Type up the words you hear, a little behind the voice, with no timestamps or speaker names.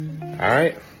All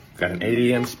right, got an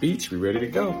 8 a.m. speech. We ready to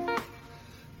go.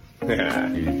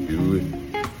 You do it.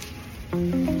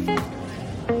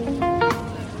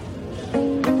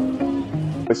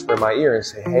 Whisper in my ear and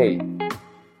say, hey,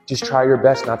 just try your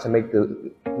best not to make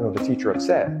the teacher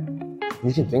upset.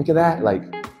 You can think of that, like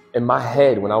in my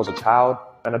head when I was a child,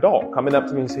 an adult coming up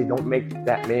to me and say, don't make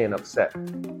that man upset.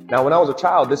 Now, when I was a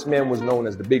child, this man was known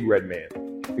as the big red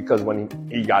man because when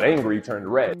he got angry, he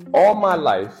turned red. All my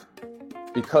life,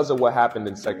 because of what happened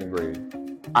in second grade,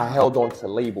 I held on to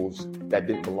labels that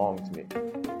didn't belong to me.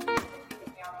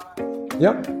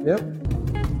 Yep.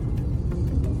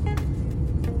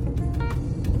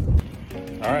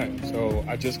 All right, so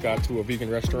I just got to a vegan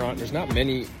restaurant. There's not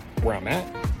many where I'm at,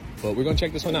 but we're gonna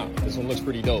check this one out. This one looks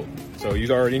pretty dope. So you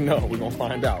already know, we're gonna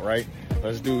find out, right?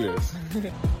 Let's do this.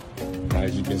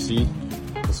 As you can see,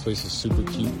 this place is super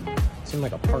cute. It's in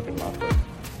like a parking lot, but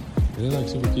isn't it like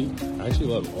super cute? I actually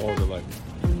love all the like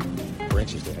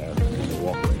branches they have in the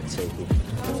walkway. It's so cool.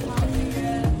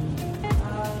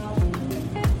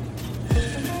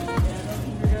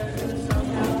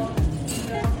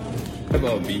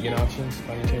 About vegan options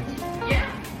by any chance? Yeah.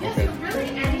 Okay. So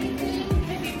really anything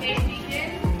can be made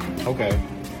vegan. Okay.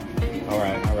 All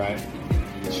right.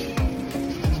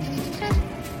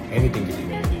 Anything can be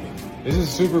made vegan. This is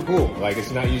super cool. Like,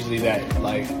 it's not usually that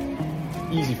like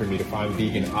easy for me to find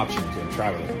vegan options when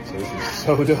traveling. So this is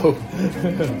so dope.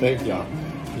 Thank y'all.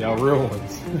 Y'all real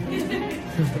ones.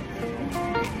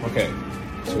 Okay.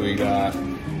 So we got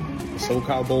the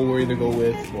SoCal bowl we're either go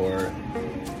with or.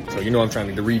 So you know I'm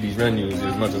trying to read these menus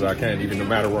as much as I can, even no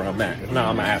matter where I'm at. If not,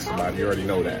 I'm gonna ask somebody. You already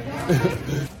know that.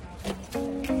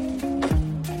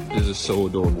 This is so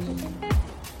adorable.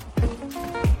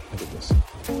 Look at this.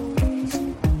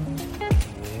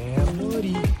 Yeah,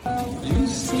 buddy. You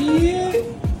see it?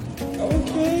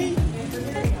 Okay.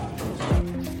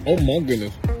 Oh my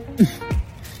goodness.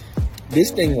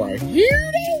 This thing right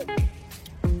here, though.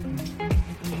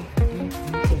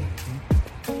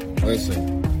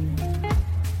 Listen.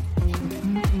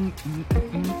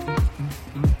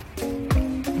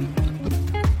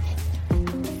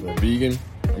 Vegan,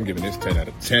 I'm giving this 10 out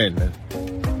of 10, man.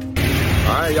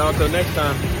 All right, y'all, until next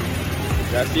time.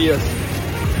 Y'all see us.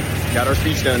 Got our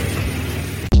speech done.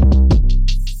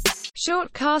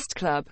 Short Cast Club.